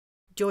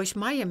Joyce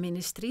Meyer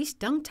Ministries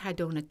dankt haar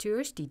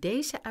donateurs die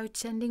deze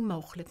uitzending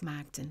mogelijk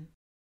maakten.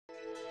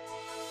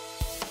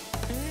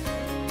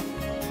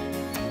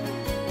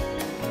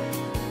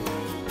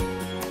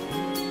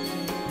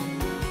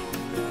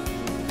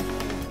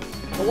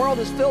 The world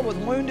is filled with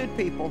wounded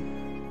people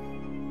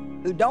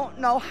who don't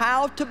know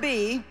how to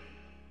be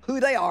who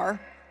they are.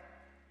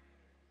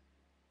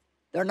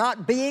 They're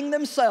not being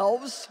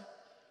themselves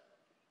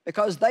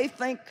because they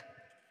think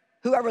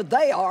whoever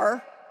they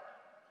are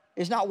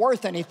is not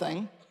worth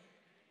anything.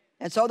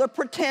 And so they're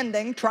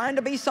pretending, trying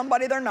to be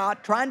somebody they're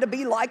not, trying to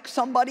be like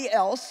somebody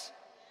else,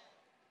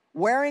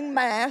 wearing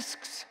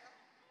masks,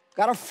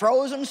 got a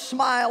frozen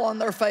smile on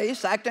their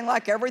face, acting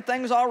like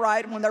everything's all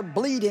right when they're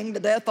bleeding to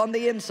death on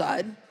the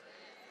inside.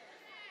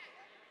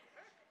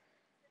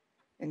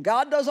 And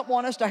God doesn't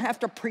want us to have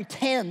to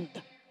pretend.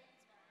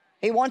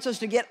 He wants us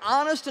to get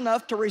honest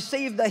enough to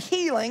receive the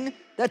healing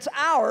that's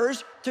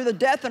ours through the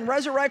death and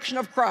resurrection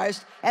of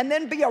Christ, and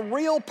then be a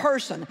real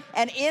person,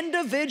 an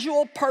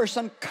individual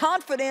person,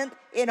 confident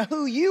in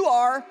who you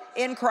are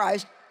in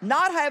Christ,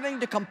 not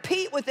having to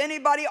compete with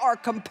anybody or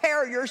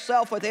compare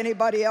yourself with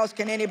anybody else.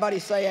 Can anybody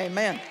say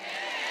amen?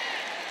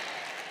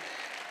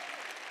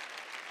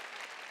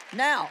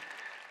 Now,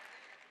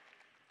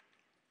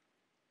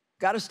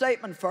 got a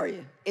statement for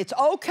you. It's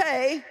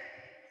okay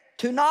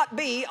to not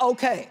be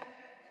okay.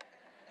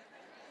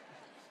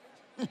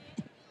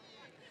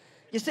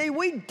 You see,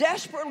 we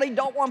desperately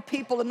don't want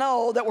people to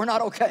know that we're not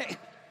okay.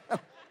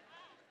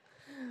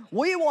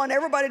 We want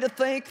everybody to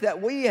think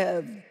that we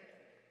have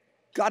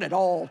got it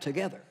all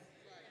together.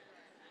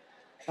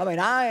 I mean,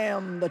 I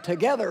am the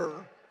together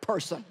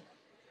person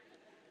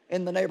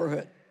in the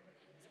neighborhood.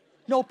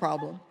 No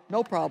problem,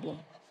 no problem.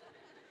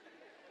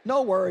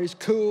 No worries,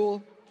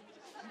 cool.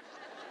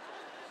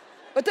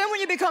 But then when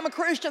you become a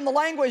Christian, the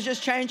language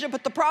just changes,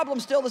 but the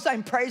problem's still the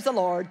same. Praise the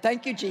Lord.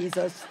 Thank you,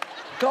 Jesus.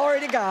 Glory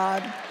to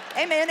God.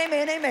 Amen,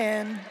 amen,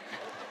 amen.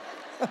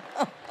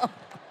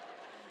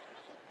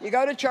 You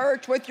go to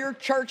church with your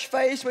church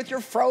face, with your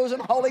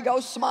frozen Holy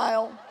Ghost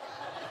smile.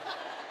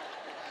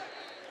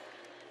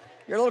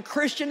 Your little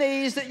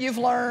Christianese that you've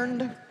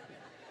learned.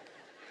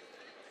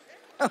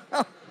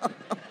 Oh,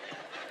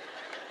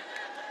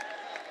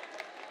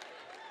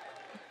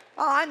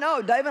 I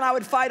know. Dave and I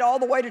would fight all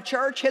the way to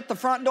church, hit the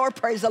front door,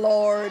 praise the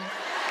Lord.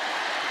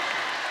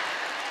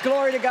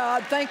 Glory to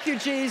God. Thank you,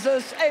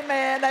 Jesus.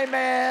 Amen,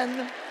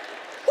 amen.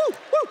 Woo,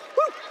 woo,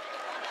 woo.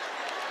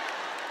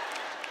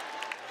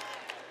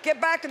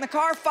 Get back in the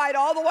car, fight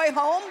all the way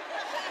home.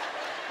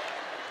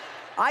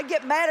 I'd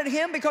get mad at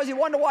him because he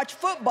wanted to watch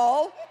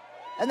football,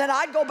 and then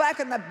I'd go back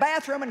in the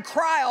bathroom and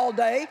cry all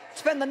day,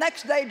 spend the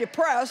next day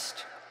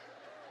depressed,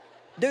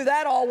 do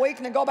that all week,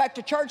 and then go back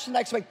to church the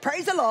next week.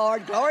 Praise the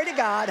Lord, glory to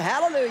God,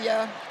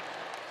 hallelujah.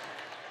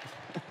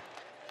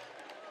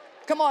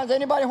 Come on, is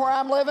anybody where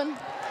I'm living?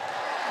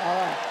 All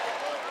right.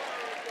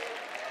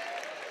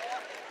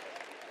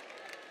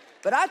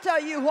 But I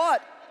tell you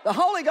what, the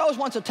Holy Ghost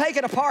wants to take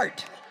it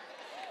apart.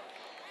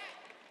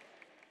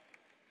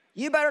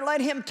 You better let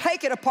him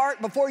take it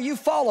apart before you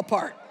fall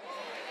apart.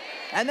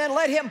 And then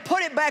let him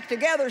put it back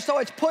together so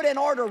it's put in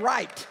order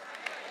right.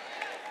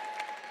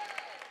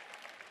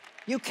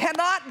 You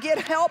cannot get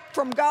help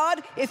from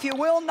God if you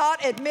will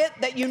not admit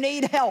that you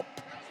need help.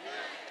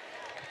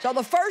 So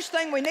the first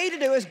thing we need to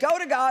do is go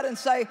to God and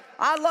say,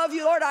 I love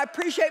you, Lord, I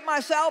appreciate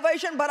my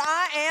salvation, but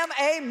I am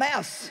a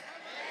mess.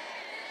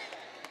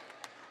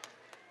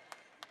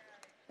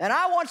 And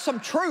I want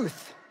some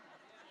truth.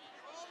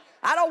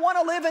 I don't want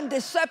to live in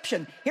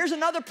deception. Here's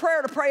another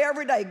prayer to pray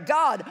every day.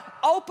 God,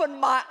 open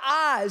my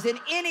eyes in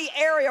any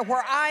area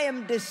where I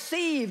am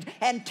deceived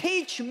and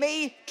teach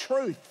me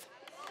truth.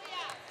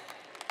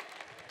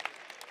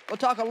 We'll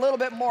talk a little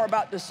bit more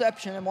about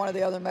deception in one of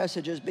the other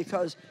messages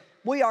because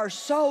we are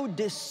so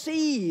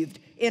deceived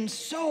in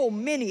so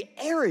many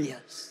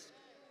areas.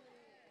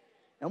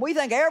 And we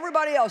think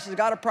everybody else has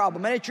got a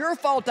problem. And it's your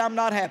fault I'm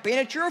not happy. And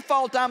it's your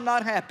fault I'm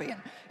not happy.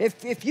 And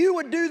if you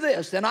would do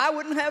this, then I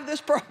wouldn't have this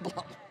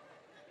problem.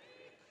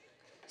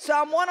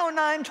 Psalm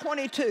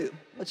 109:22.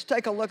 Let's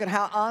take a look at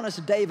how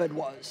honest David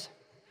was.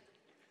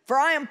 For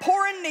I am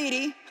poor and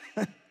needy,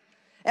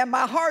 and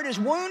my heart is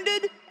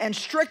wounded and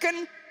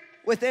stricken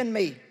within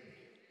me.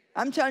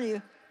 I'm telling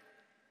you,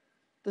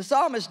 the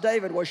psalmist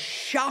David was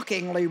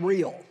shockingly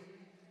real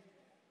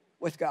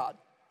with God.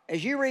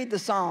 As you read the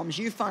Psalms,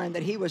 you find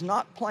that he was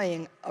not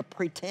playing a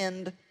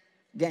pretend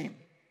game.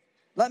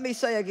 Let me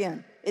say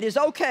again, it is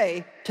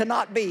okay to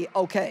not be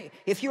okay.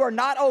 If you are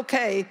not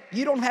okay,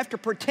 you don't have to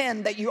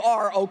pretend that you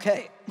are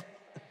okay.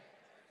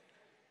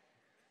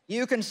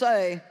 You can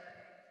say,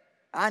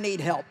 I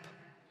need help.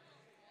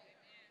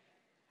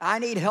 I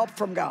need help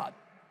from God.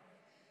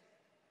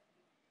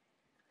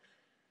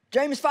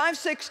 James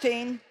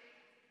 5:16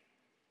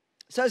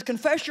 says,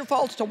 confess your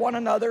faults to one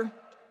another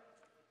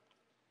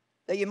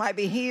that you might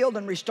be healed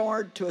and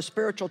restored to a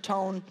spiritual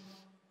tone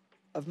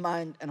of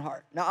mind and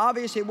heart. Now,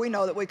 obviously, we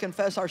know that we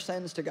confess our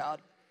sins to God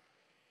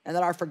and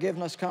that our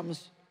forgiveness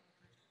comes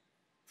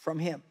from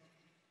him.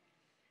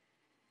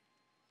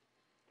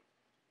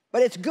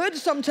 But it's good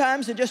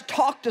sometimes to just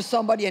talk to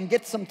somebody and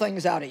get some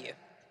things out of you.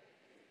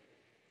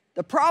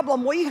 The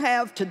problem we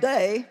have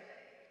today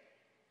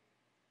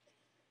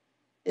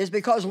is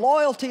because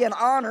loyalty and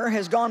honor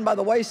has gone by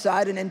the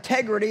wayside, and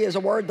integrity is a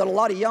word that a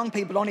lot of young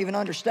people don't even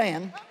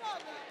understand.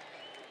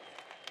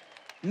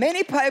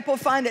 Many people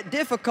find it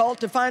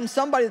difficult to find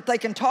somebody that they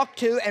can talk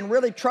to and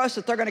really trust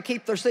that they're going to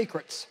keep their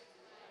secrets.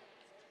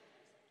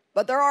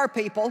 But there are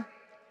people.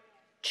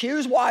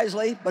 Choose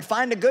wisely, but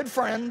find a good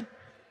friend,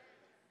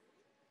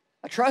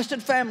 a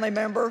trusted family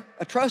member,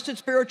 a trusted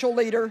spiritual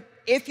leader,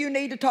 if you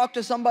need to talk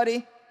to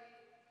somebody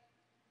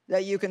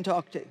that you can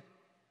talk to.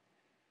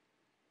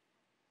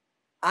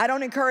 I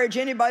don't encourage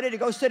anybody to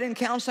go sit in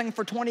counseling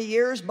for 20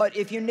 years, but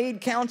if you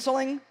need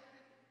counseling,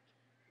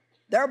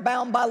 they're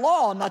bound by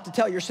law not to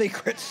tell your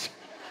secrets.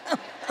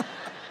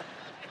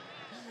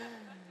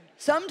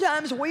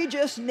 Sometimes we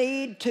just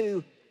need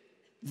to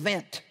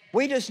vent.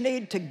 We just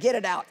need to get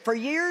it out. For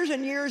years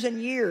and years and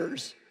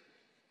years,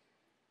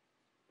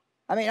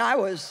 I mean, I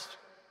was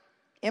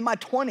in my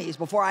 20s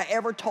before I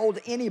ever told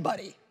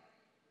anybody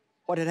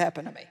what had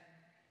happened to me.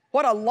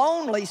 What a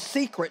lonely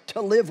secret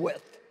to live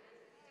with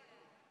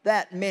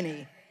that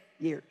many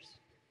years.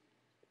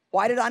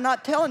 Why did I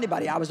not tell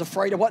anybody? I was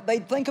afraid of what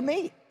they'd think of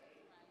me.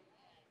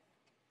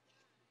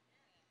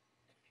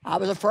 I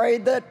was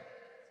afraid that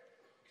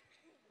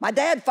my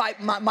dad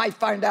might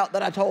find out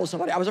that I told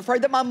somebody. I was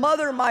afraid that my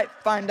mother might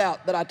find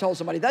out that I told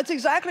somebody. That's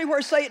exactly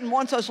where Satan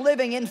wants us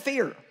living, in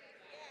fear.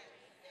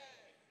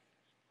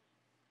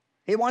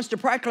 He wants to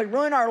practically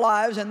ruin our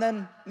lives and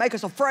then make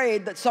us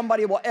afraid that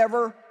somebody will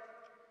ever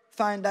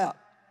find out.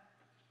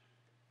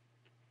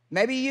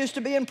 Maybe you used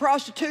to be in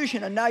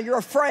prostitution and now you're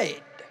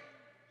afraid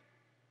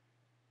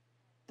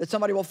that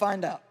somebody will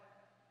find out.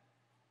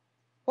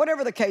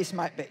 Whatever the case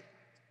might be.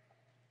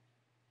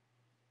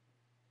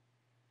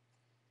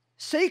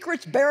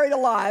 Secrets buried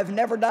alive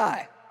never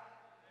die.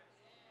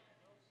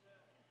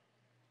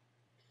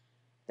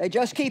 They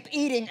just keep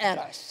eating at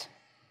us.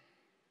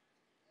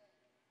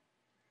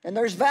 And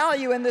there's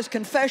value in this: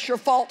 confess your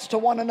faults to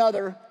one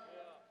another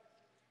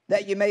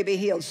that you may be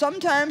healed.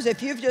 Sometimes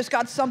if you've just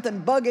got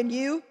something bugging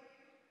you,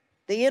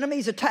 the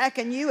enemy's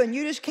attacking you, and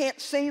you just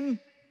can't seem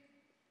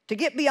to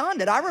get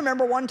beyond it. I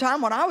remember one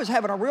time when I was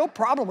having a real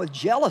problem with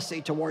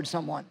jealousy towards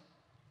someone.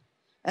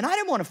 And I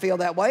didn't want to feel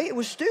that way. It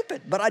was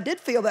stupid, but I did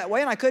feel that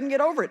way and I couldn't get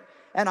over it.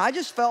 And I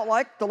just felt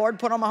like the Lord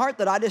put on my heart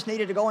that I just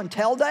needed to go and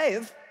tell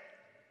Dave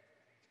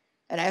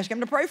and ask him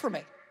to pray for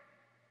me.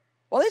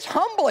 Well, it's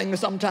humbling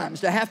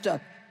sometimes to have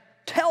to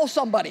tell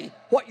somebody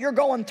what you're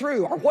going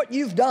through or what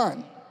you've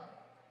done.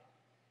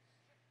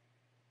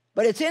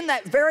 But it's in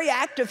that very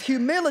act of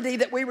humility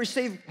that we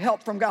receive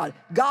help from God.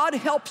 God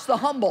helps the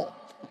humble.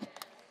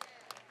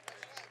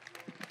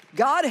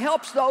 God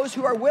helps those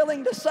who are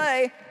willing to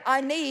say,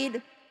 I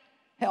need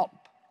help.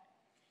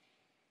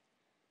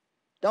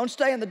 Don't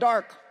stay in the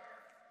dark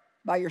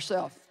by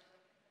yourself.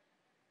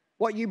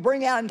 What you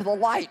bring out into the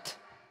light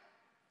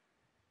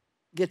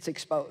gets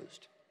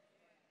exposed.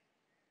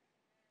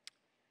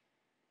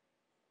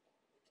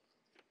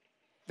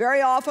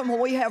 Very often when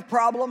we have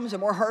problems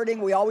and we're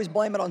hurting, we always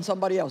blame it on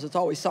somebody else. It's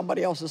always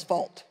somebody else's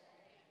fault.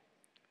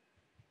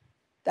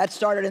 That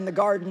started in the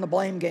garden, the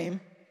blame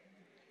game.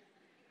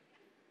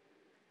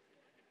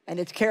 And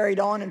it's carried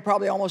on in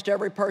probably almost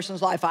every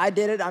person's life. I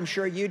did it, I'm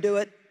sure you do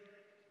it.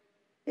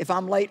 If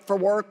I'm late for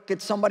work,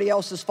 it's somebody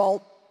else's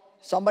fault.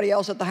 Somebody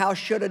else at the house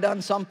should have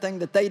done something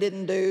that they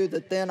didn't do,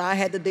 that then I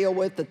had to deal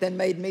with, that then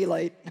made me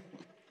late.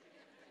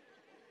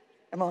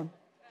 Come on.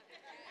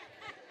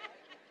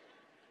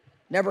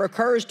 Never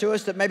occurs to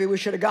us that maybe we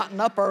should have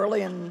gotten up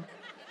early and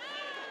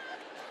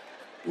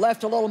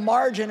left a little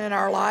margin in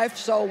our life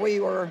so we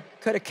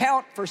could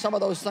account for some of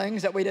those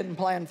things that we didn't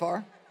plan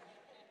for.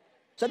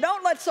 So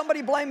don't let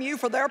somebody blame you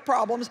for their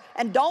problems,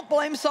 and don't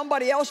blame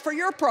somebody else for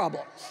your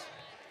problems.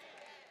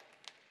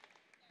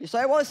 You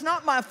say, well, it's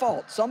not my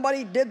fault.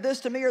 Somebody did this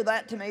to me or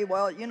that to me.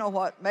 Well, you know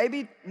what?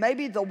 Maybe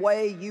the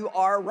way you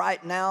are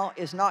right now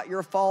is not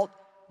your fault,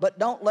 but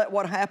don't let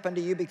what happened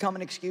to you become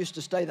an excuse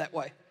to stay that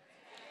way.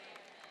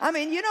 I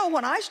mean, you know,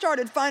 when I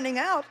started finding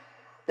out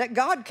that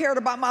God cared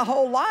about my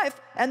whole life,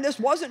 and this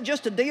wasn't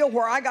just a deal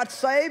where I got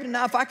saved, and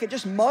now if I could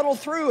just muddle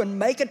through and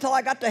make it till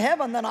I got to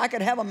heaven, then I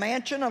could have a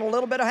mansion and a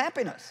little bit of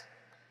happiness.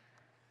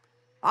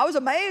 I was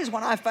amazed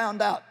when I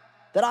found out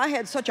that I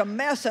had such a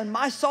mess in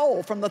my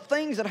soul from the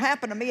things that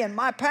happened to me in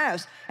my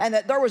past, and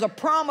that there was a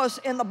promise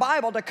in the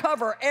Bible to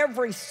cover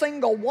every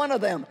single one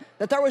of them,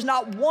 that there was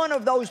not one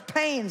of those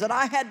pains that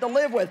I had to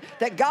live with,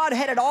 that God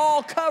had it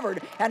all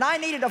covered, and I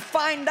needed to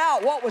find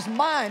out what was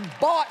mine,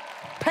 bought,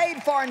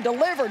 paid for, and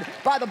delivered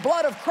by the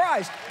blood of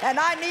Christ. And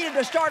I needed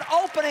to start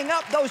opening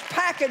up those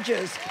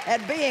packages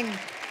and being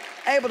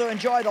able to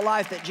enjoy the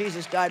life that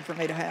Jesus died for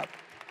me to have.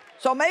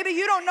 So maybe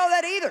you don't know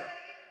that either.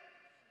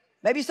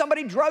 Maybe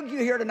somebody drugged you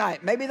here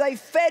tonight. Maybe they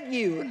fed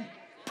you and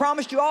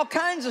promised you all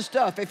kinds of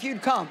stuff if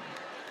you'd come.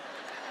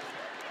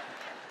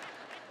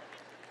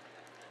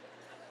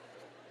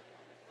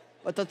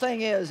 But the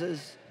thing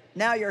is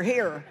now you're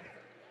here.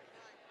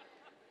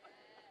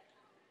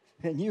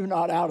 and you're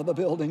not out of the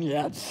building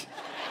yet.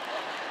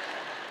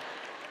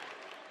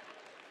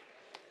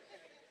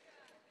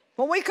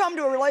 When we come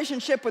to a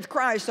relationship with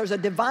Christ, there's a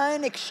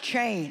divine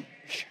exchange.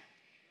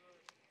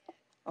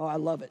 Oh, I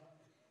love it.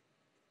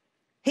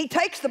 He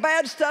takes the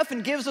bad stuff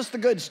and gives us the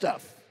good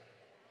stuff.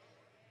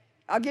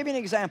 I'll give you an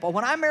example.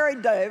 When I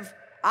married Dave,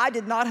 I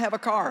did not have a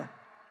car.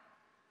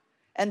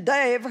 And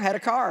Dave had a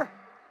car.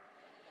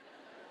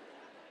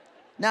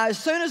 Now, as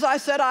soon as I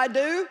said I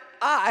do,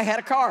 I had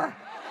a car.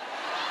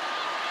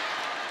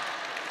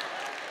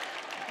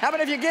 How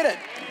many of you get it?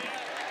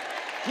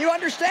 You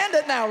understand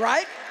it now,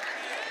 right?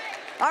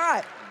 All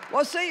right.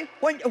 Well, see,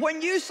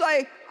 when you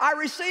say, I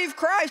receive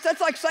Christ,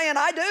 that's like saying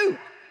I do.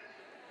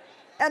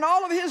 And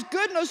all of his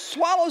goodness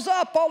swallows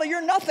up all of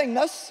your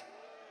nothingness.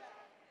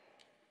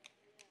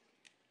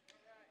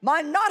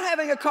 My not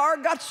having a car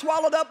got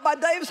swallowed up by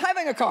Dave's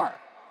having a car.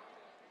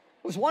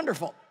 It was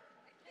wonderful.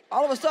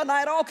 All of a sudden, I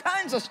had all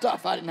kinds of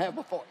stuff I didn't have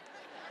before.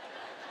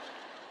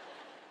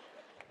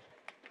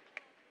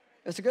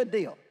 It's a good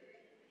deal.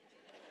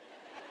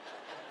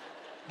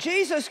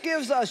 Jesus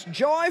gives us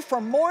joy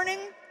for mourning,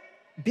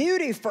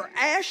 beauty for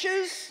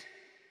ashes,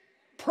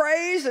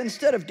 praise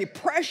instead of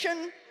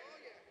depression,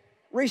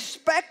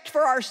 respect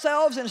for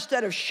ourselves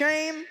instead of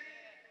shame,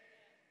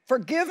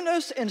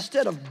 forgiveness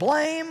instead of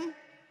blame,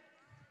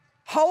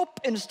 hope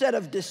instead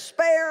of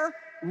despair,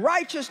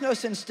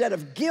 righteousness instead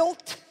of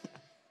guilt,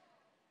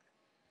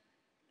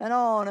 and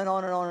on and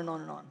on and on and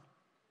on and on.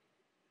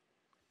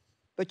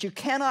 But you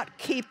cannot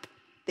keep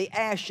the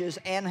ashes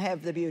and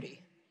have the beauty.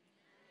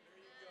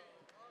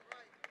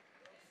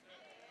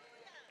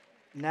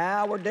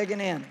 Now we're digging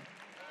in.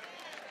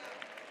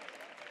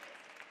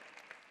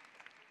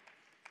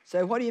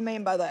 So what do you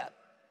mean by that?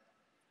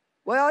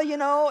 Well, you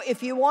know,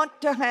 if you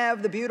want to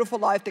have the beautiful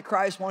life that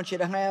Christ wants you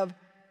to have,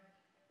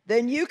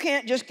 then you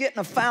can't just get in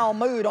a foul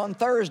mood on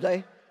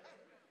Thursday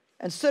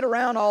and sit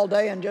around all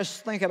day and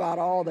just think about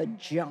all the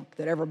junk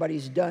that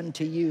everybody's done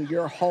to you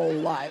your whole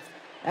life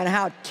and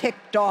how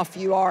ticked off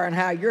you are and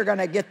how you're going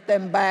to get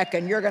them back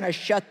and you're going to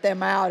shut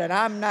them out and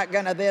I'm not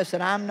going to this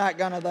and I'm not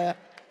going to that.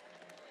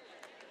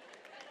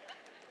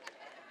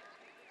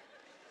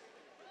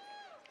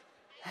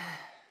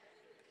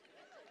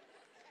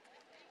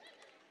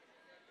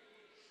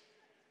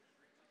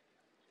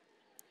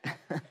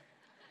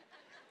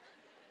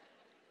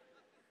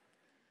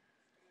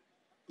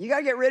 You got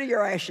to get rid of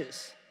your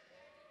ashes.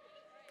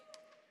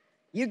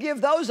 You give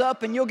those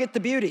up and you'll get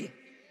the beauty.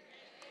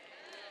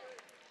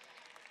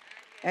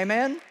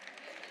 Amen?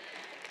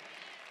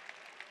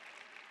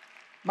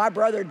 My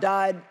brother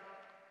died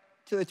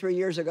 2 or 3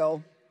 years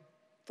ago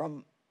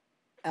from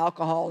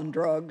alcohol and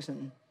drugs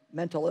and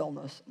mental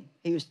illness.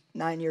 He was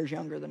 9 years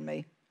younger than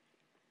me.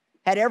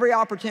 Had every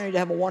opportunity to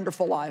have a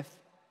wonderful life.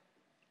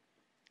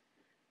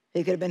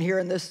 He could have been here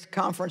in this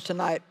conference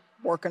tonight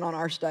working on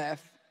our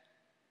staff.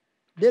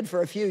 Did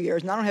for a few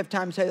years, and I don't have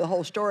time to tell you the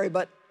whole story,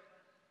 but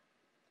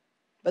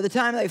by the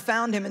time they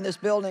found him in this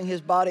building,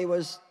 his body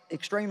was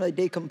extremely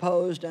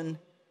decomposed, and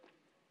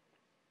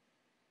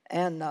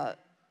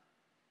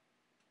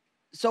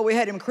so we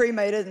had him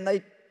cremated, and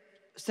they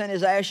sent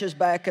his ashes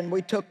back, and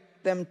we took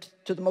them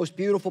to the most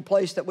beautiful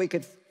place that we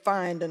could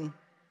find and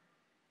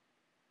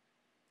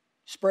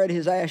spread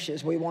his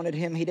ashes. We wanted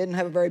him, he didn't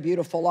have a very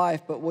beautiful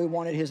life, but we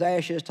wanted his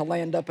ashes to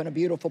land up in a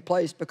beautiful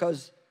place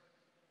because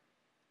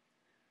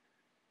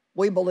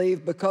we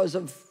believe because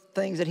of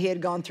things that he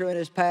had gone through in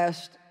his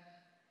past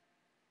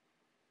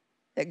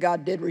that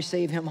God did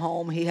receive him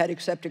home. He had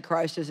accepted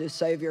Christ as his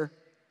Savior.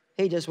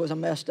 He just was a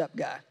messed up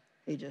guy.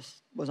 He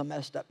just was a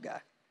messed up guy.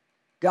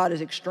 God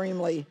is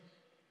extremely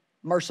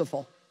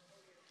merciful.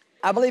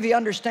 I believe he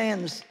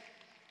understands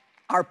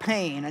our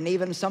pain and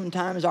even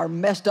sometimes our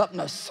messed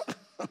upness.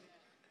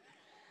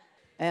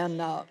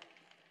 And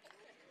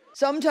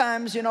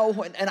sometimes, you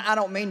know, and I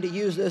don't mean to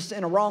use this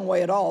in a wrong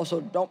way at all,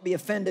 so don't be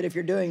offended if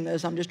you're doing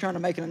this. I'm just trying to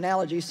make an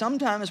analogy.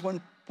 Sometimes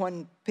when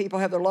people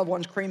have their loved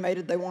ones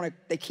cremated,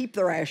 they keep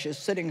their ashes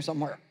sitting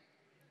somewhere.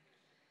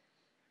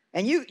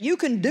 And you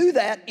can do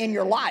that in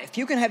your life.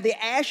 You can have the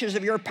ashes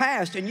of your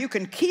past and you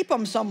can keep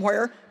them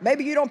somewhere.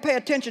 Maybe you don't pay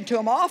attention to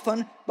them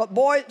often, but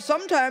boy,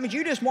 sometimes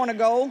you just want to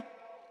go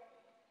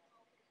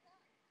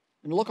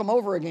and look them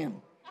over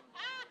again.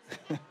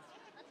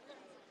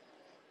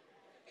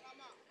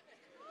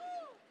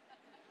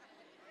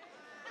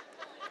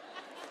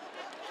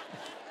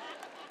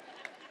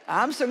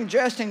 I'm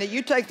suggesting that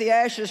you take the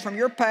ashes from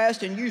your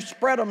past and you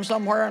spread them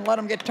somewhere and let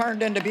them get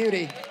turned into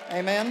beauty.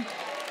 Amen?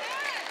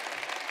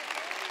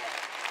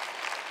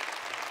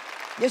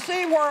 You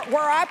see, where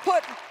I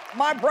put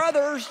my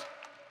brother's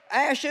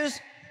ashes,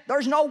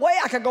 there's no way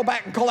I could go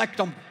back and collect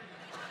them.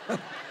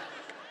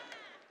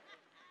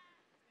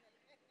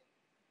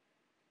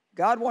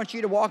 God wants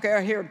you to walk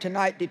out here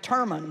tonight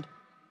determined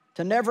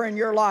to never in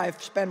your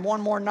life spend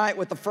one more night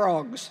with the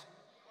frogs.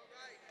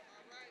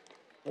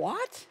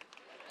 What?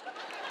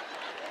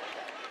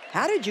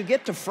 How did you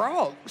get to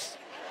frogs?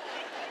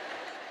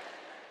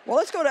 Well,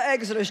 let's go to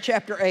Exodus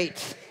chapter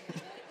 8.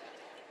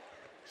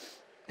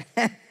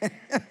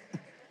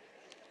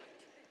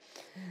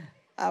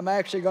 I'm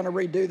actually going to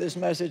redo this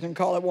message and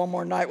call it One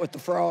More Night with the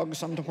Frogs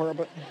somewhere,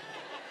 but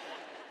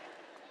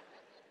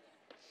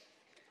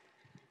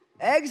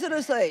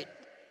Exodus 8.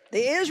 The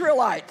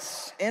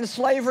Israelites in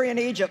slavery in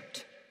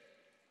Egypt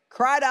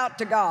cried out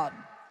to God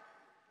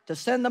to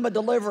send them a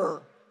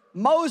deliverer.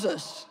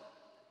 Moses,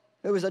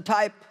 who was a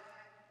type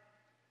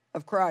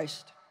of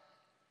Christ,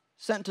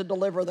 sent to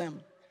deliver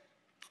them.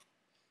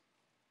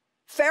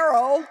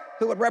 Pharaoh,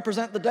 who would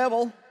represent the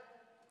devil,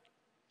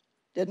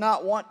 did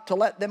not want to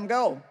let them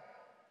go.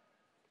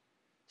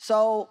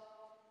 So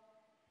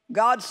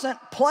God sent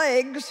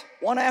plagues,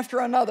 one after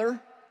another.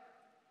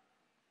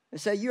 They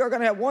said, you are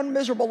going to have one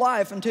miserable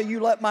life until you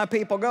let my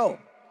people go.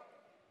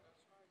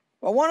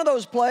 Well, one of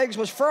those plagues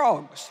was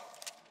frogs.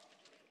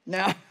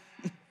 Now,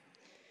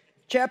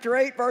 chapter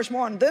 8, verse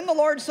 1. Then the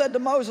Lord said to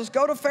Moses,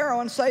 go to Pharaoh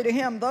and say to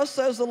him, thus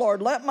says the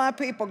Lord, let my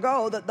people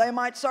go that they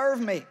might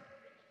serve me.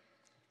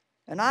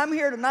 And I'm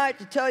here tonight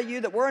to tell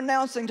you that we're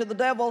announcing to the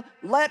devil,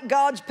 let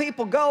God's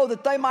people go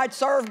that they might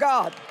serve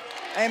God.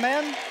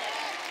 Amen?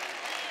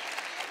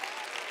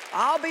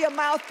 I'll be a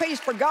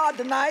mouthpiece for God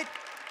tonight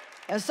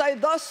and say,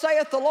 thus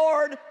saith the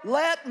Lord,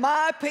 let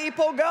my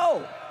people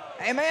go.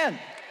 Amen.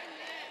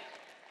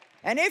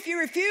 And if you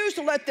refuse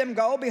to let them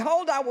go,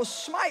 behold, I will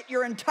smite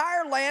your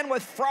entire land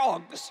with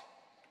frogs.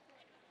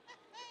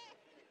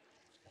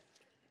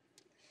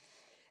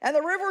 And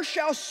the rivers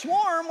shall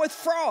swarm with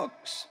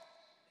frogs,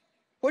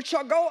 which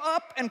shall go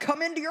up and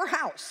come into your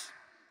house,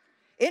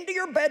 into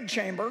your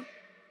bedchamber,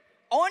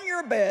 on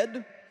your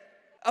bed,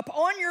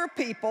 upon your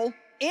people,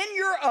 in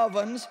your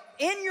ovens,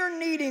 in your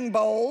kneading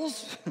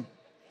bowls,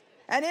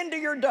 and into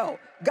your dough.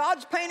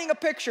 God's painting a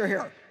picture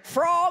here.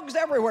 Frogs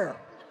everywhere.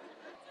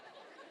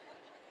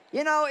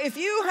 You know, if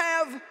you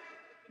have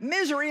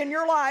misery in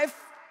your life,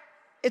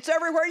 it's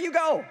everywhere you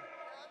go.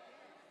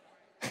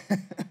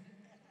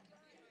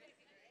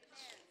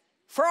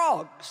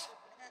 Frogs.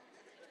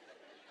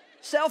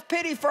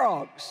 Self-pity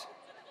frogs.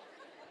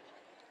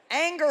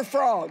 Anger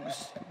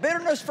frogs.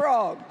 Bitterness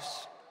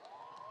frogs.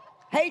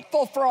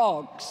 Hateful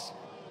frogs.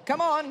 Come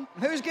on,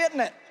 who's getting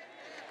it?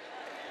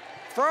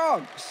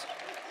 Frogs.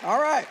 All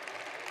right.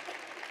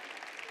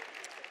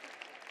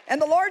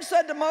 And the Lord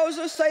said to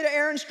Moses, say to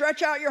Aaron,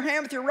 stretch out your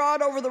hand with your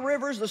rod over the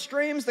rivers, the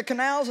streams, the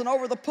canals, and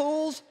over the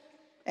pools,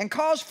 and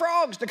cause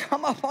frogs to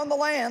come up on the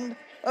land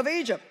of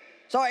Egypt.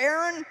 So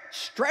Aaron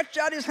stretched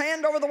out his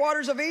hand over the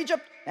waters of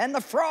Egypt, and the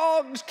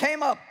frogs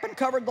came up and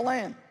covered the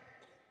land.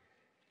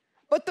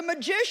 But the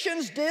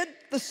magicians did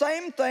the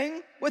same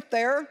thing with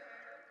their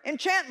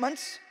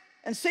enchantments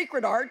and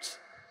secret arts,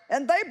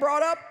 and they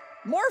brought up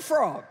more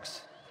frogs.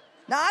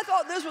 Now, I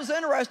thought this was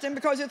interesting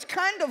because it's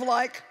kind of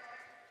like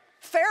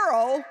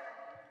Pharaoh,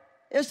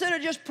 instead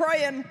of just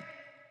praying,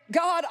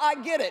 God, I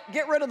get it,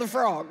 get rid of the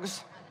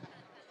frogs,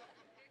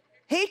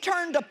 he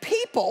turned to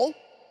people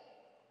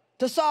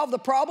to solve the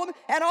problem,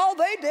 and all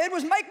they did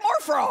was make more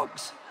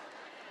frogs.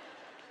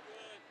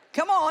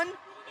 Come on.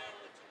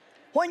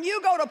 When you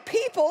go to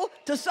people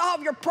to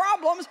solve your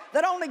problems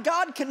that only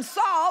God can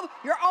solve,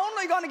 you're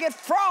only going to get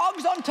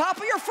frogs on top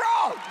of your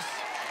frogs.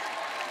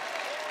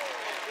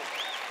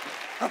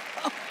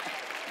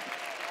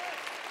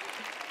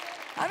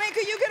 I mean,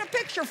 can you get a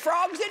picture?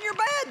 Frogs in your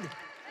bed.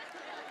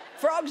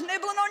 Frogs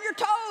nibbling on your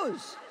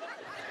toes.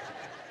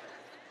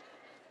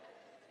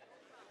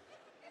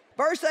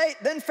 Verse 8,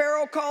 then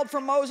Pharaoh called for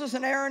Moses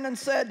and Aaron and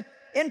said,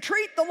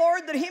 entreat the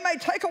Lord that he may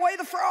take away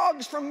the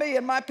frogs from me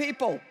and my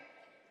people.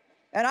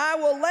 And I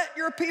will let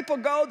your people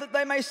go that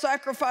they may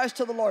sacrifice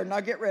to the Lord. Now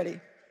get ready.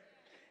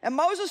 And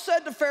Moses said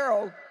to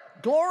Pharaoh,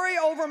 glory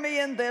over me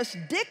in this,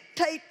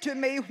 dictate to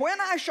me when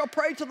I shall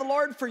pray to the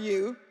Lord for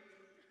you,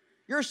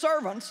 your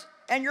servants,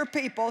 and your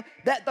people,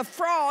 that the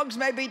frogs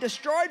may be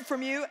destroyed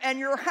from you and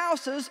your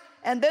houses,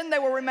 and then they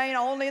will remain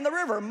only in the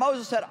river.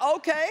 Moses said,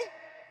 okay,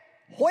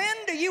 when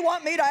do you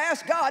want me to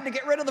ask God to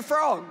get rid of the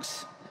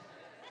frogs?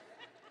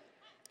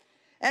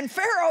 And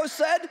Pharaoh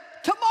said,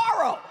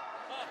 tomorrow.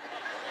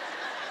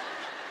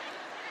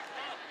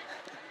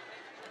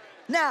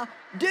 Now,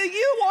 do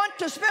you want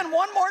to spend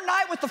one more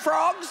night with the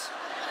frogs?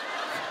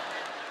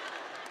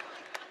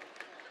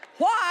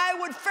 Why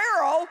would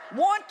Pharaoh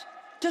want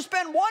to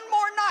spend one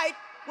more night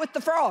with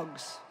the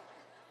frogs?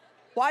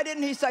 Why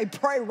didn't he say,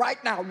 pray right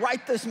now,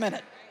 right this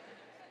minute?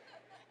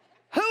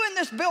 Who in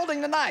this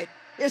building tonight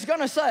is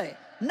going to say,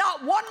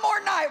 not one more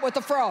night with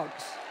the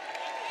frogs?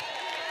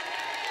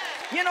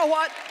 You know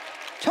what?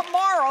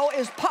 Tomorrow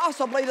is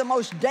possibly the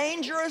most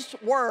dangerous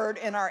word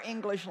in our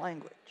English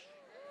language.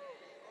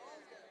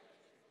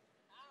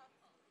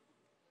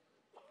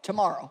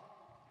 Tomorrow.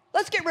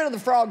 Let's get rid of the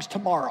frogs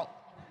tomorrow.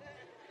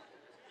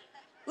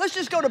 Let's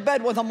just go to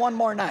bed with them one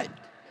more night.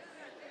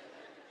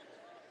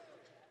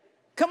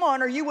 Come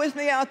on, are you with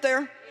me out there?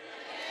 When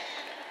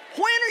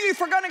are you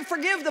going to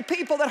forgive the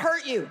people that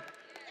hurt you?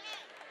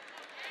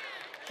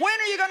 When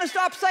are you going to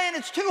stop saying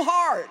it's too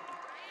hard?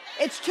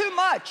 It's too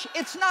much.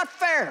 It's not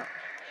fair.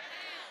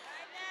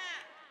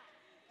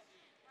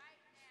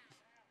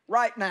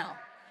 Right now.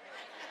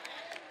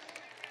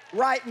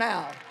 Right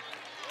now.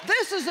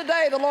 This is the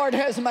day the Lord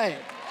has made.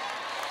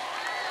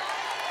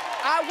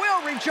 I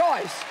will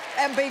rejoice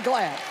and be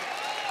glad.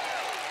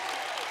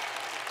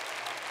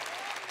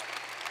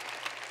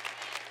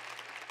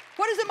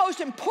 What is the most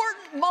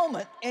important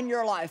moment in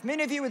your life?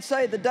 Many of you would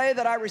say the day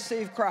that I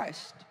received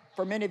Christ.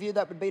 For many of you,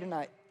 that would be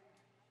tonight.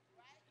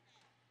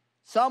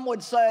 Some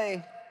would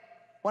say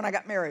when I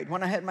got married,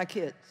 when I had my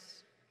kids.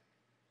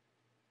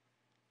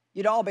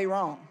 You'd all be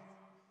wrong.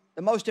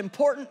 The most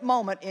important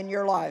moment in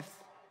your life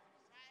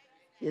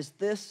is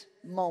this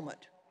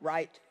moment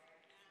right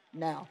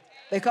now.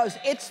 Because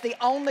it's the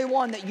only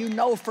one that you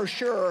know for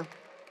sure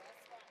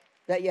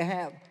that you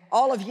have.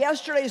 All of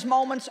yesterday's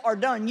moments are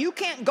done. You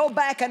can't go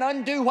back and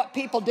undo what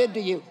people did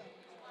to you.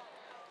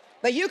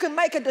 But you can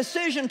make a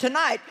decision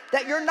tonight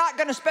that you're not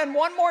going to spend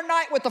one more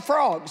night with the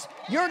frogs.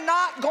 You're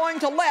not going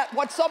to let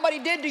what somebody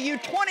did to you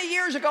 20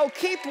 years ago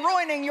keep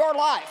ruining your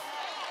life.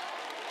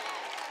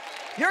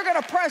 You're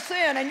going to press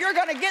in and you're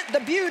going to get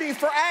the beauty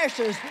for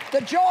ashes, the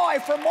joy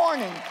for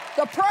mourning,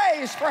 the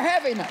praise for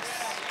heaviness.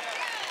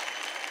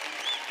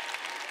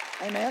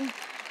 Amen.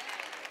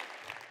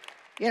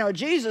 You know,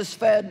 Jesus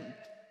fed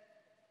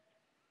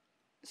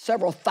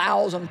several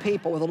thousand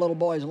people with a little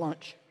boy's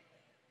lunch.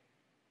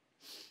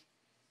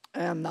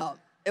 And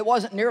it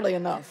wasn't nearly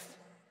enough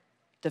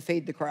to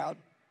feed the crowd.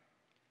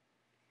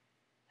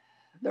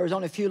 There was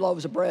only a few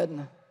loaves of bread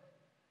and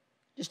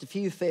just a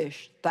few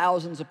fish,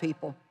 thousands of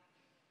people.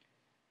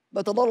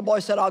 But the little boy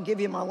said, I'll give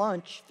you my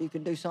lunch if you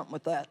can do something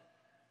with that.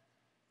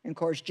 And of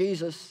course,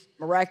 Jesus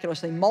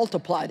miraculously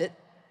multiplied it.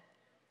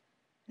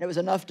 And it was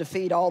enough to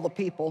feed all the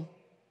people.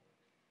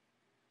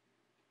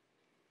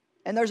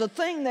 And there's a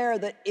thing there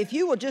that if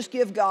you will just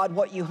give God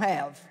what you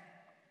have,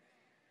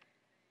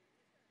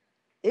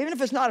 even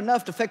if it's not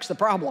enough to fix the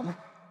problem,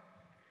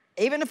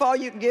 even if all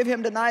you can give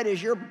him tonight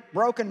is your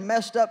broken,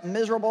 messed up,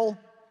 miserable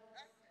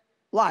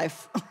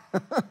life,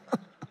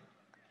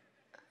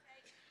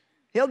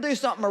 he'll do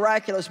something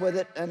miraculous with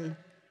it, and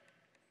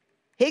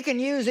he can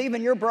use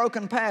even your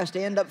broken past to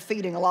end up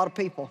feeding a lot of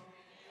people.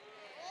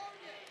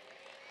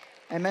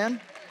 Amen?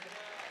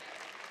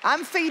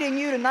 I'm feeding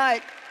you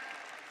tonight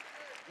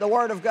the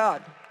Word of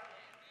God.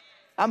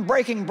 I'm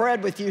breaking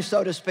bread with you,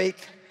 so to speak.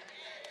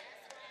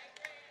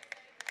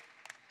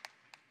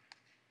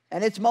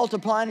 And it's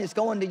multiplying, it's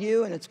going to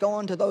you, and it's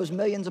going to those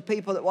millions of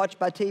people that watch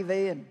by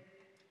TV. And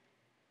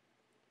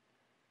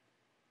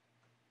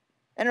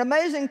an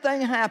amazing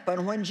thing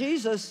happened. When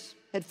Jesus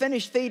had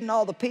finished feeding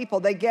all the people,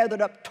 they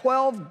gathered up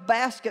 12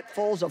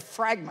 basketfuls of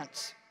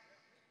fragments,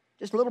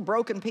 just little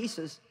broken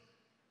pieces.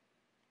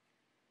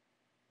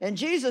 And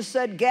Jesus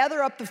said,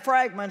 gather up the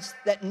fragments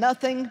that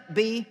nothing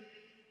be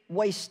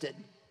wasted.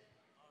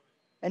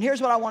 And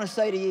here's what I want to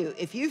say to you.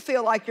 If you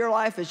feel like your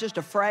life is just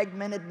a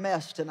fragmented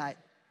mess tonight,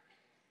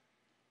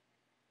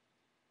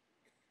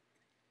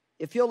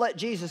 if you'll let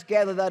Jesus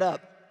gather that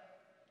up,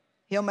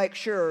 he'll make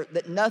sure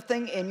that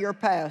nothing in your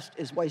past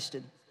is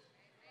wasted.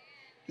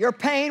 Your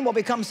pain will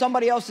become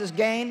somebody else's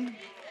gain.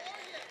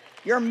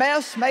 Your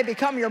mess may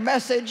become your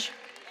message.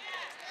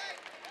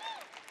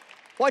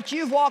 What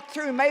you've walked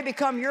through may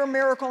become your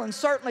miracle and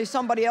certainly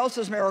somebody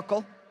else's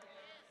miracle.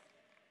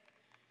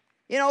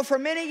 You know, for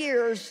many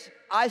years,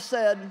 I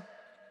said,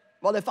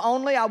 well, if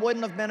only I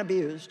wouldn't have been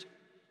abused.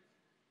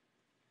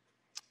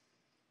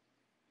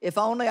 If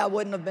only I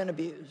wouldn't have been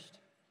abused.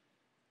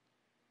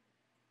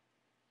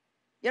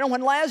 You know,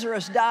 when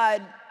Lazarus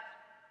died,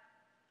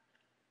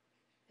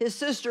 his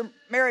sister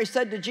Mary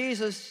said to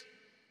Jesus,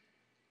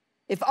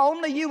 if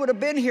only you would have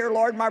been here,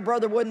 Lord, my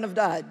brother wouldn't have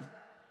died.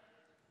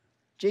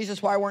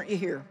 Jesus, why weren't you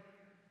here?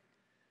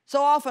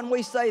 So often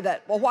we say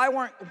that. Well,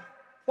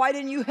 why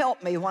didn't you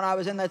help me when I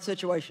was in that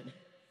situation?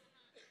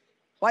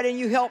 Why didn't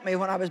you help me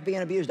when I was being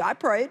abused? I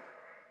prayed.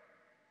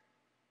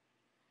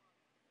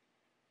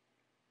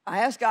 I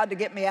asked God to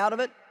get me out of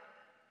it.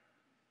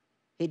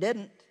 He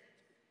didn't.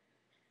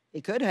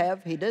 He could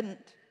have, he didn't.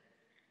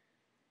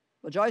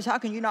 Well, Joyce, how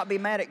can you not be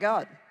mad at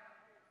God?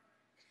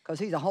 Because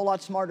he's a whole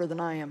lot smarter than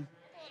I am.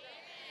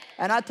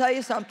 And I tell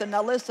you something,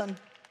 now listen,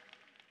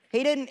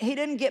 he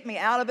didn't get me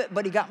out of it,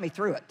 but he got me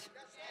through it.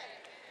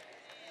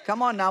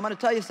 Come on now, I'm going to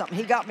tell you something.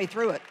 He got me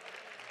through it.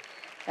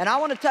 And I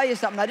want to tell you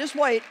something. Now just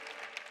wait.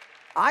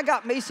 I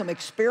got me some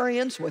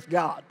experience with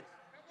God.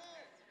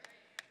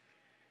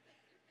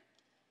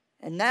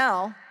 And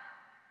now,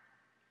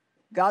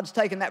 God's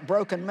taken that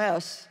broken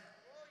mess.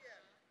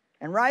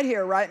 And right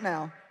here, right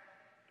now,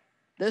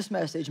 this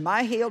message,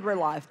 my healed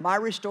life, my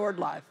restored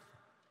life,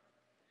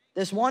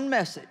 this one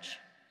message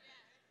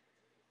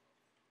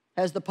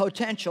has the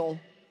potential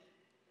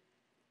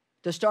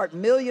to start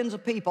millions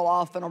of people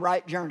off on a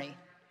right journey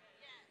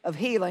of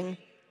healing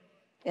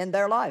in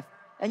their life.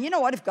 And you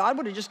know what? If God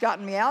would have just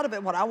gotten me out of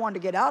it, what I wanted to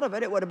get out of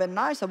it, it would have been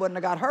nice. I wouldn't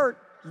have got hurt,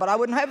 but I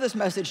wouldn't have this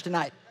message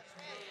tonight.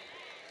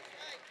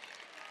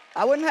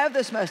 I wouldn't have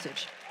this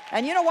message.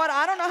 And you know what?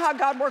 I don't know how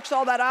God works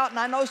all that out, and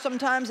I know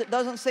sometimes it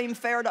doesn't seem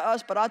fair to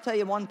us, but I'll tell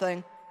you one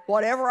thing.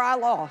 Whatever I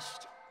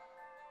lost,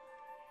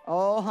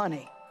 oh,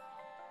 honey,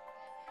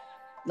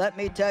 let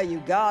me tell you,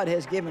 God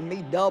has given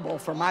me double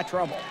for my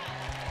trouble.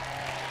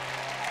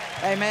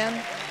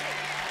 Amen?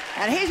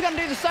 And he's going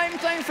to do the same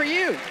thing for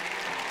you.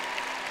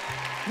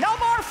 No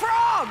more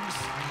frogs.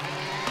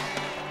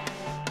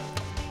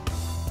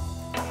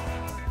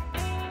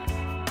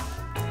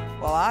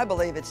 Well, I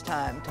believe it's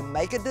time to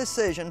make a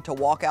decision to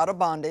walk out of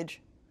bondage,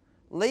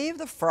 leave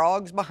the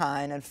frogs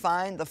behind, and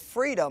find the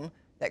freedom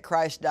that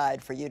Christ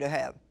died for you to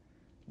have.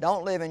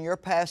 Don't live in your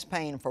past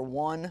pain for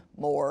one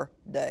more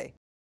day.